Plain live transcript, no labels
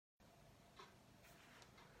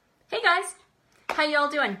how y'all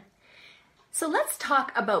doing? So let's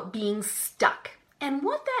talk about being stuck and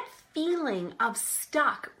what that feeling of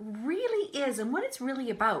stuck really is and what it's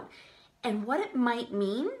really about and what it might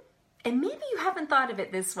mean. And maybe you haven't thought of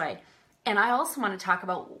it this way. And I also want to talk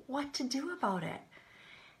about what to do about it.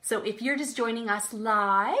 So if you're just joining us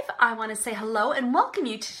live, I want to say hello and welcome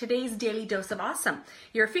you to today's Daily Dose of Awesome.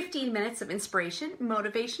 Your 15 minutes of inspiration,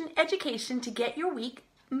 motivation, education to get your week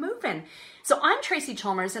moving. So I'm Tracy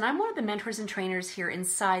Chalmers and I'm one of the mentors and trainers here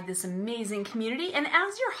inside this amazing community. And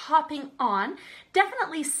as you're hopping on,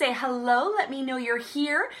 definitely say hello. Let me know you're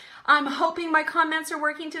here. I'm hoping my comments are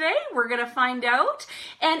working today. We're going to find out.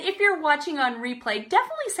 And if you're watching on replay,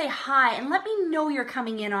 definitely say hi and let me know you're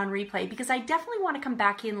coming in on replay because I definitely want to come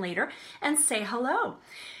back in later and say hello.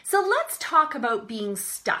 So let's talk about being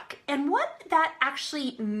stuck and what that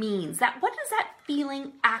actually means. What does that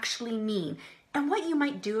feeling actually mean? And what you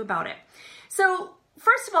might do about it. So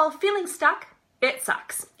first of all, feeling stuck, it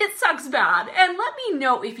sucks. It sucks bad. And let me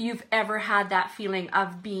know if you've ever had that feeling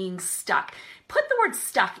of being stuck. Put the word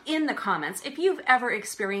stuck in the comments if you've ever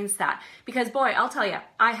experienced that. Because boy, I'll tell you,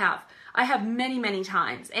 I have. I have many, many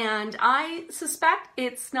times. And I suspect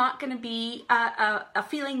it's not going to be a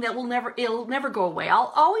feeling that it'll never go away.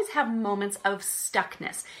 I'll always have moments of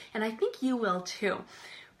stuckness. And I think you will too.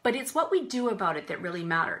 But it's what we do about it that really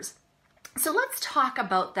matters. So let's talk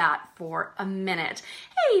about that for a minute.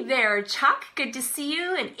 Hey there, Chuck. Good to see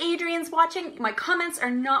you. And Adrian's watching. My comments are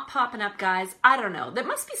not popping up, guys. I don't know. That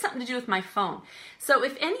must be something to do with my phone. So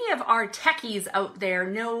if any of our techies out there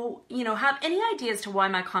have any ideas to why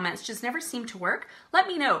my comments just never seem to work, let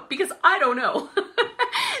me know because I don't know.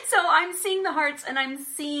 So I'm seeing the hearts and I'm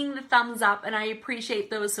seeing the thumbs up and I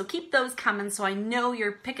appreciate those. So keep those coming so I know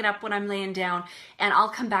you're picking up when I'm laying down and I'll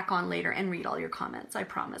come back on later and read all your comments. I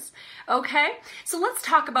promise. Okay. So let's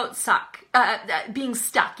talk about being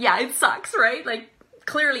stuck. Yeah, it sucks, right? Like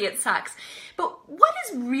clearly it sucks. But what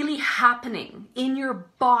is really happening in your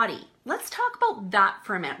body? Let's talk about that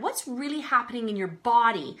for a minute. What's really happening in your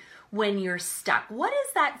body when you're stuck? What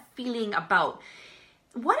is that feeling about?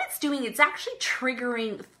 What it's doing, it's actually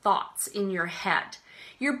triggering thoughts in your head.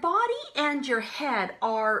 Your body and your head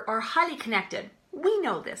are highly connected. We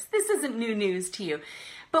know this. This isn't new news to you.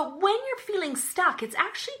 But when you're feeling stuck, it's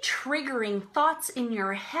actually triggering thoughts in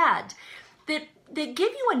your head that give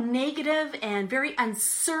you a negative and very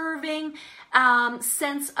unserving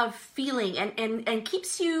sense of feeling and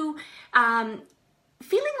keeps you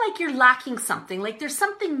feeling like you're lacking something, like there's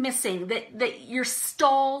something missing, that you're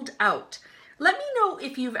stalled out. Let me know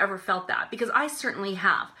if you've ever felt that, because I certainly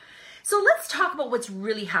have. So let's talk about what's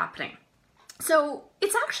really happening. So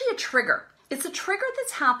it's actually a trigger. It's a trigger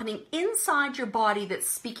that's happening inside your body that's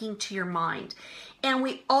speaking to your mind. And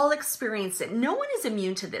we all experience it. No one is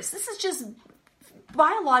immune to this. This is just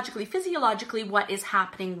biologically, physiologically what is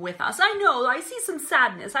happening with us. I know, I see some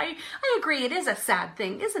sadness. I agree, it is a sad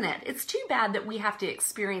thing, isn't it? It's too bad that we have to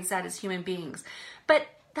experience that as human beings. But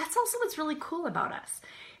that's also what's really cool about us.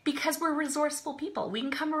 Because we're resourceful people. We can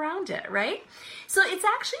come around it, right? So it's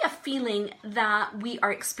actually a feeling that we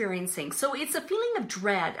are experiencing. So it's a feeling of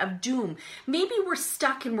dread, of doom. Maybe we're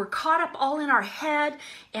stuck and we're caught up all in our head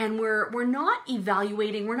and we're not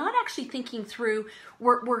evaluating. We're not actually thinking through.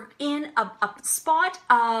 We're in a spot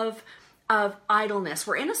of idleness.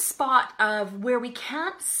 We're in a spot of where we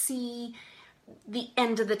can't see the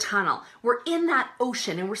end of the tunnel. We're in that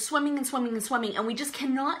ocean and we're swimming and swimming and swimming and we just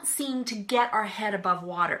cannot seem to get our head above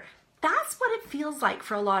water. That's what it feels like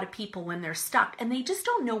for a lot of people when they're stuck and they just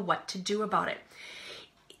don't know what to do about it.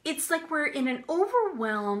 It's like we're in an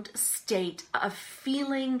overwhelmed state of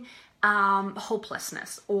feeling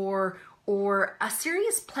hopelessness or a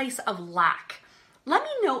serious place of lack. Let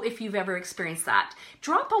me know if you've ever experienced that.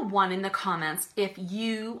 Drop a 1 in the comments if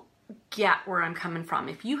you get where I'm coming from,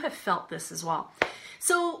 if you have felt this as well.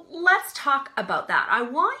 So let's talk about that. I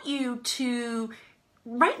want you to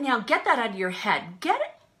right now get that out of your head. Get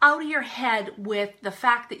it out of your head with the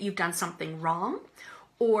fact that you've done something wrong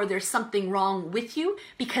or there's something wrong with you,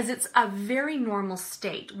 because it's a very normal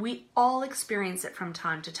state. We all experience it from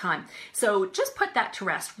time to time. So just put that to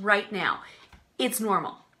rest right now. It's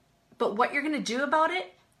normal. But what you're going to do about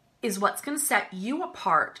it is what's going to set you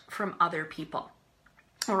apart from other people.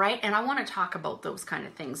 All right, and I want to talk about those kind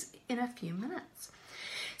of things in a few minutes.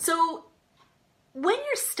 So when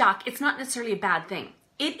you're stuck, it's not necessarily a bad thing.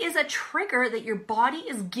 It is a trigger that your body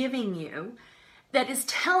is giving you that is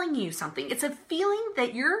telling you something. It's a feeling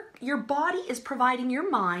that your body is providing your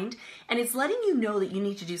mind and it's letting you know that you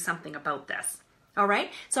need to do something about this. All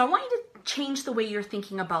right, so I want you to change the way you're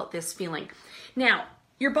thinking about this feeling. Now,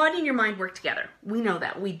 Your body and your mind work together. We know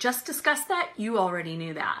that. We just discussed that. You already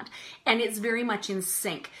knew that. And it's very much in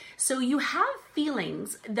sync. So you have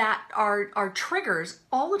feelings that are triggers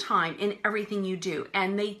all the time in everything you do.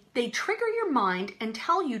 And they trigger your mind and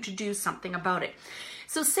tell you to do something about it.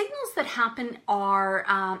 So signals that happen are,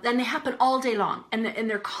 and they happen all day long, and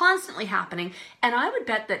they're constantly happening. And I would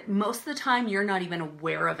bet that most of the time you're not even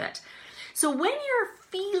aware of it. So when you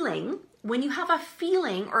have a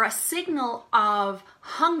feeling or a signal of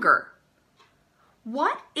hunger,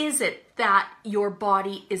 what is it that your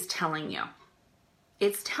body is telling you?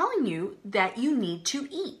 It's telling you that you need to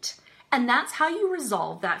eat. And that's how you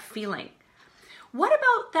resolve that feeling. What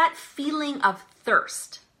about that feeling of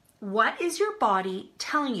thirst? What is your body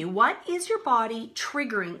telling you? What is your body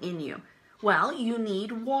triggering in you? Well, you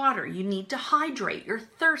need water. You need to hydrate. You're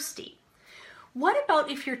thirsty. What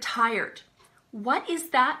about if you're tired? What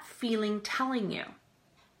is that feeling telling you?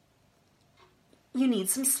 You need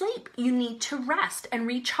some sleep. You need to rest and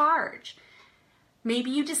recharge.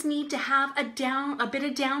 Maybe you just need to have a bit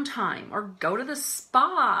of downtime or go to the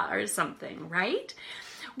spa or something, right?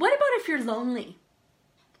 What about if you're lonely?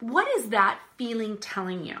 What is that feeling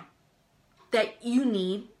telling you? That you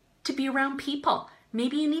need to be around people.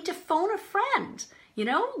 Maybe you need to phone a friend,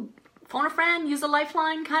 phone a friend, use a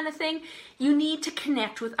lifeline kind of thing. You need to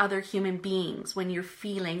connect with other human beings when you're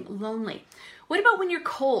feeling lonely. What about when you're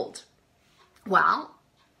cold? Well,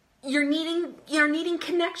 you're needing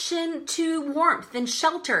connection to warmth and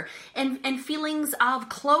shelter and feelings of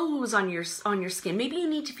clothes on your skin. Maybe you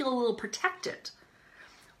need to feel a little protected.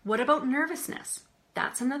 What about nervousness?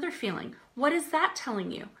 That's another feeling. What is that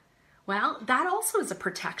telling you? Well, that also is a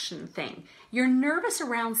protection thing. You're nervous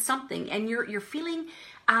around something and you're feeling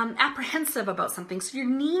apprehensive about something. So you're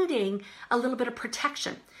needing a little bit of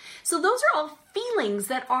protection. So those are all feelings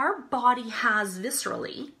that our body has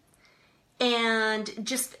viscerally and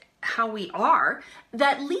just how we are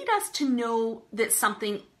that lead us to know that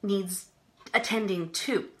something needs attending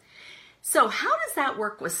to. So how does that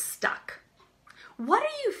work with stuck? What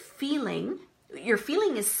are you feeling? Your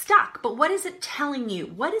feeling is stuck, but what is it telling you?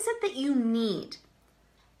 What is it that you need?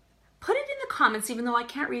 Put it in the comments, even though I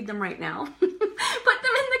can't read them right now. Put them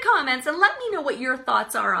in the comments and let me know what your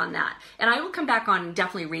thoughts are on that. And I will come back on and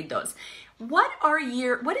definitely read those. What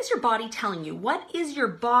is your body telling you? What is your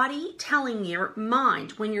body telling your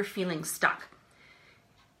mind when you're feeling stuck?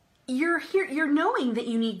 You're knowing that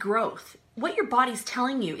you need growth. What your body's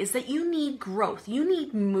telling you is that you need growth. You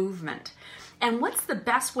need movement. And what's the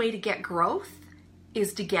best way to get growth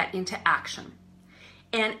is to get into action.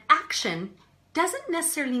 And action doesn't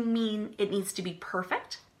necessarily mean it needs to be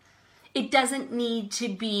perfect. It doesn't need to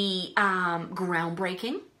be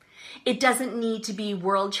groundbreaking. It doesn't need to be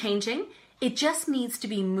world-changing. It just needs to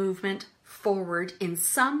be movement forward in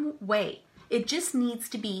some way. It just needs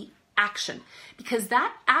to be action, because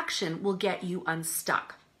that action will get you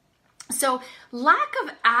unstuck. So lack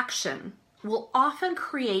of action will often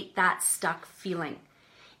create that stuck feeling.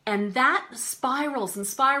 And that spirals and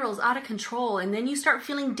spirals out of control. And then you start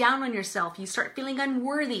feeling down on yourself. You start feeling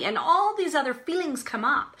unworthy. And all these other feelings come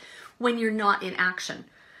up when you're not in action.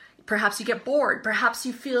 Perhaps you get bored. Perhaps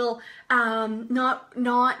you feel not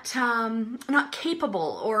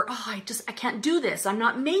capable, or I can't do this. I'm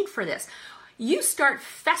not made for this. You start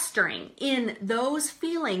festering in those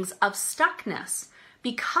feelings of stuckness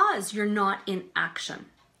because you're not in action.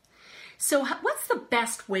 So what's the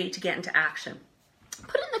best way to get into action?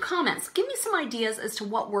 Put it in the comments. Give me some ideas as to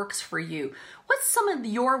what works for you. What's some of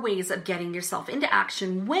your ways of getting yourself into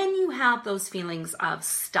action when you have those feelings of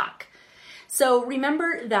stuck? So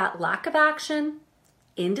remember that lack of action,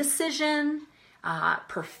 indecision,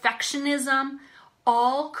 perfectionism,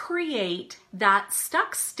 all create that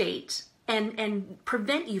stuck state and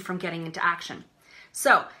prevent you from getting into action.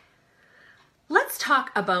 So let's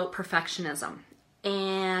talk about perfectionism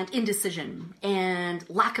and indecision and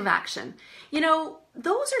lack of action.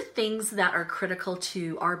 Those are things that are critical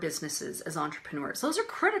to our businesses as entrepreneurs. Those are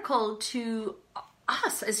critical to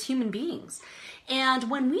us as human beings. And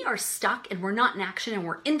when we are stuck and we're not in action and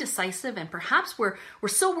we're indecisive, and perhaps we're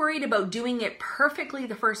so worried about doing it perfectly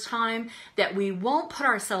the first time that we won't put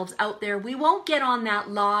ourselves out there, we won't get on that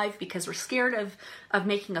live because we're scared of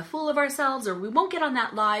making a fool of ourselves, or we won't get on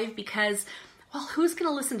that live because, well, who's going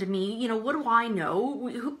to listen to me? What do I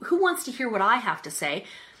know? Who wants to hear what I have to say?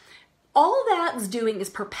 All that's doing is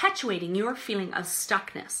perpetuating your feeling of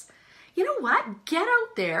stuckness. You know what? Get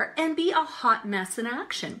out there and be a hot mess in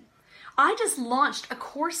action. I just launched a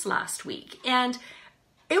course last week, and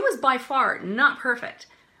it was by far not perfect,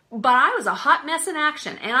 but I was a hot mess in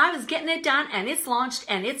action, and I was getting it done, and it's launched,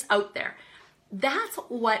 and it's out there. That's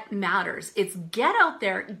what matters. It's get out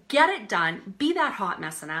there, get it done, be that hot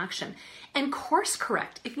mess in action, and course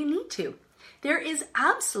correct if you need to. There is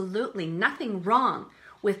absolutely nothing wrong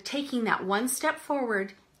with taking that one step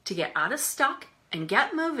forward to get out of stuck and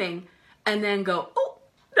get moving, and then go, oh,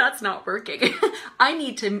 that's not working. I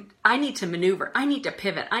need to maneuver. I need to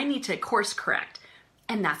pivot. I need to course correct.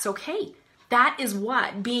 And that's okay. That is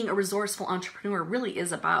what being a resourceful entrepreneur really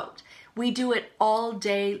is about. We do it all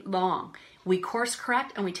day long. We course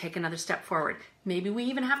correct and we take another step forward. Maybe we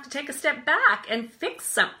even have to take a step back and fix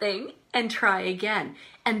something and try again.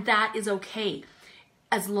 And that is okay.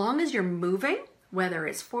 As long as you're moving, whether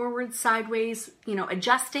it's forward, sideways,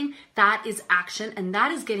 adjusting, that is action, and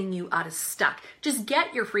that is getting you out of stuck. Just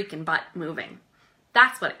get your freaking butt moving.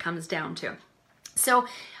 That's what it comes down to. So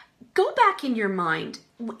go back in your mind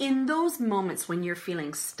in those moments when you're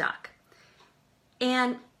feeling stuck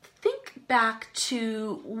and think back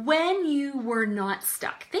to when you were not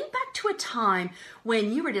stuck. Think back to a time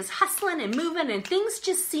when you were just hustling and moving and things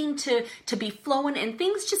just seemed to be flowing and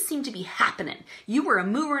things just seemed to be happening. You were a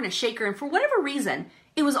mover and a shaker, and for whatever reason,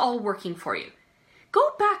 it was all working for you.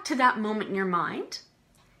 Go back to that moment in your mind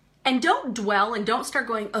and don't dwell and don't start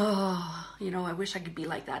going, oh, I wish I could be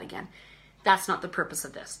like that again. That's not the purpose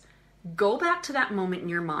of this. Go back to that moment in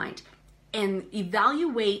your mind and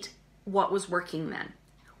evaluate what was working then.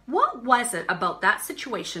 What was it about that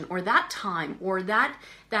situation or that time or that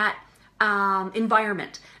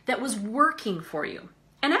environment that was working for you?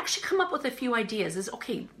 And actually come up with a few ideas.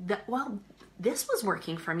 This was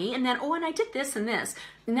working for me, and then, and I did this, and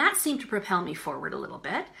that seemed to propel me forward a little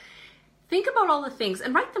bit. Think about all the things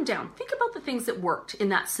and write them down. Think about the things that worked in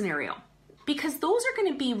that scenario, because those are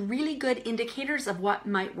going to be really good indicators of what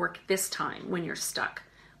might work this time when you're stuck,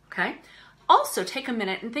 okay? Also, take a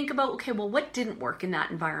minute and think about, what didn't work in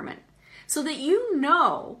that environment? So that you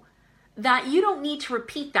know that you don't need to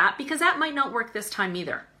repeat that, because that might not work this time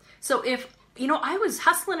either. So if, I was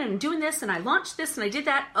hustling and doing this and I launched this and I did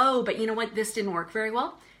that, but you know what, this didn't work very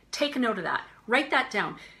well, take a note of that. Write that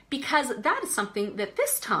down, because that is something that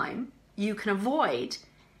this time you can avoid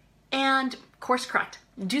and course correct.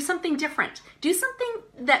 Do something different. Do something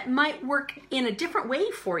that might work in a different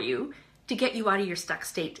way for you to get you out of your stuck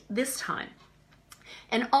state this time.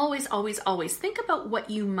 And always, always, always think about what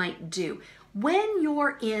you might do when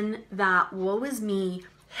you're in that woe is me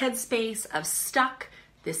headspace of stuck.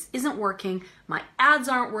 This isn't working. My ads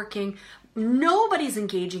aren't working. Nobody's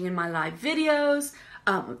engaging in my live videos.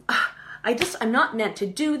 I'm not meant to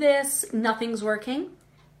do this. Nothing's working.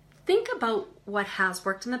 Think about what has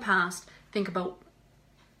worked in the past. Think about,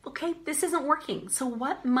 this isn't working. So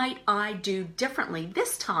what might I do differently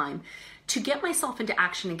this time to get myself into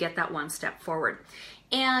action and get that one step forward?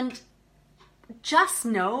 And just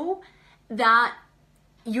know that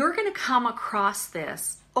you're going to come across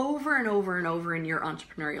this over and over and over in your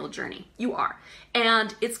entrepreneurial journey. You are.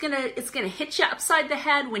 And it's going to hit you upside the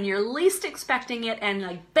head when you're least expecting it, and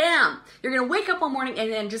like bam, you're going to wake up one morning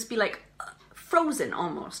and then just be like frozen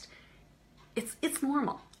almost. It's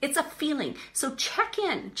normal. It's a feeling. So check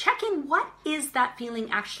in. What is that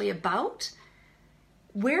feeling actually about?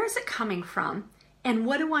 Where is it coming from? And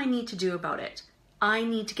what do I need to do about it? I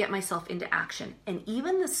need to get myself into action. And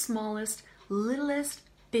even the smallest, littlest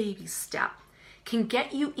baby step can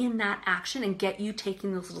get you in that action and get you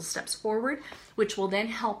taking those little steps forward, which will then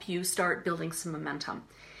help you start building some momentum.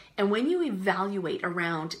 And when you evaluate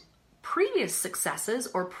around previous successes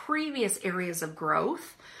or previous areas of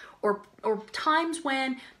growth or times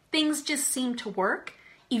when things just seem to work,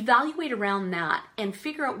 evaluate around that and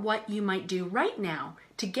figure out what you might do right now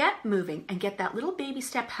to get moving and get that little baby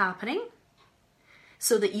step happening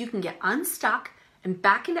so that you can get unstuck and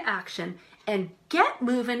back into action and get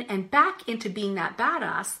moving and back into being that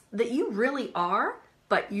badass that you really are,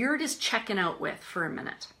 but you're just checking out with for a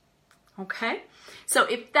minute. Okay? So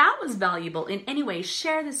if that was valuable in any way,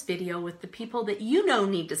 share this video with the people that you know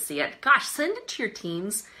need to see it. Gosh, send it to your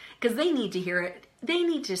teams because they need to hear it. They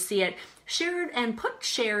need to see it. Share it and put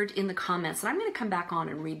shared in the comments, and I'm going to come back on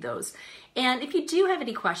and read those. And if you do have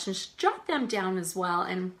any questions, jot them down as well.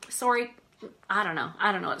 And sorry, I don't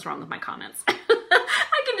know what's wrong with my comments.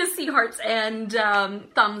 I can just see hearts and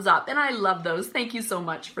thumbs up, and I love those. Thank you so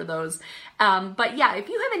much for those. But yeah, if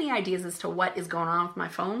you have any ideas as to what is going on with my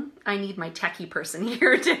phone, I need my techie person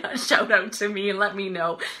here to shout out to me and let me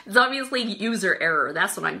know. It's obviously user error.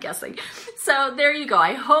 That's what I'm guessing. So there you go.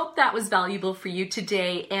 I hope that was valuable for you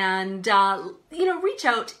today. And, reach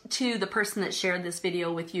out to the person that shared this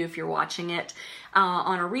video with you if you're watching it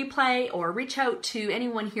on a replay, or reach out to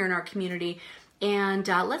anyone here in our community And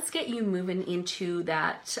let's get you moving into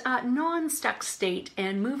that non-stuck state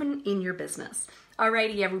and moving in your business.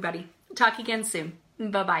 Alrighty, everybody. Talk again soon.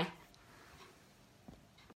 Bye-bye.